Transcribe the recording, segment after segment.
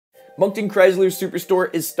Moncton Chrysler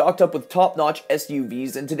Superstore is stocked up with top-notch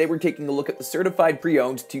SUVs, and today we're taking a look at the certified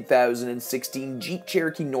pre-owned 2016 Jeep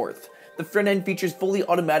Cherokee North. The front end features fully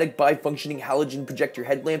automatic bi-functioning halogen projector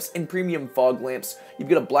headlamps and premium fog lamps. You've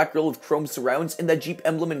got a black grille with chrome surrounds, and that Jeep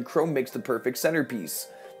emblem in chrome makes the perfect centerpiece.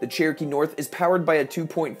 The Cherokee North is powered by a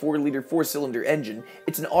 2.4-liter four-cylinder engine.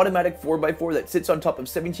 It's an automatic 4x4 that sits on top of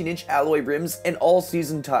 17-inch alloy rims and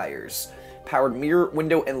all-season tires. Powered mirror,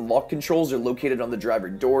 window, and lock controls are located on the driver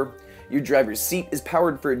door. Your driver's seat is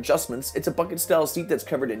powered for adjustments. It's a bucket-style seat that's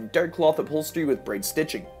covered in dark cloth upholstery with bright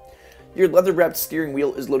stitching. Your leather-wrapped steering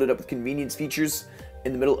wheel is loaded up with convenience features.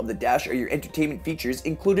 In the middle of the dash are your entertainment features,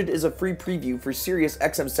 included is a free preview for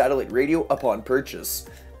Siriusxm satellite radio upon purchase.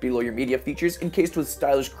 Below your media features, encased with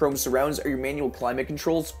stylish chrome surrounds, are your manual climate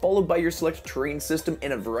controls, followed by your select terrain system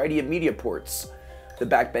and a variety of media ports. The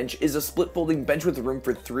back bench is a split folding bench with room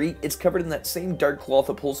for 3. It's covered in that same dark cloth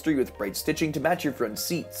upholstery with bright stitching to match your front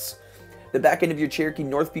seats. The back end of your Cherokee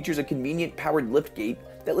North features a convenient powered liftgate.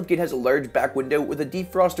 That liftgate has a large back window with a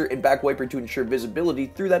defroster and back wiper to ensure visibility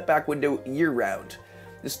through that back window year-round.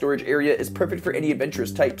 The storage area is perfect for any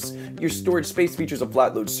adventurous types. Your storage space features a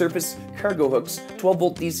flat load surface, cargo hooks,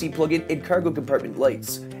 12-volt DC plug-in, and cargo compartment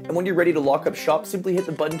lights. And when you're ready to lock up shop, simply hit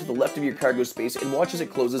the button to the left of your cargo space and watch as it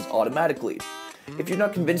closes automatically. If you're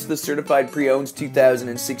not convinced the certified pre-owned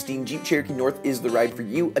 2016 Jeep Cherokee North is the ride for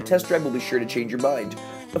you, a test drive will be sure to change your mind.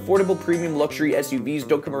 Affordable premium luxury SUVs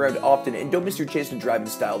don't come around often, and don't miss your chance to drive in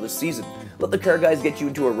style this season. Let the car guys get you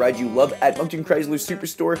into a ride you love at Moncton Chrysler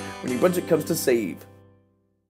Superstore when your budget comes to save.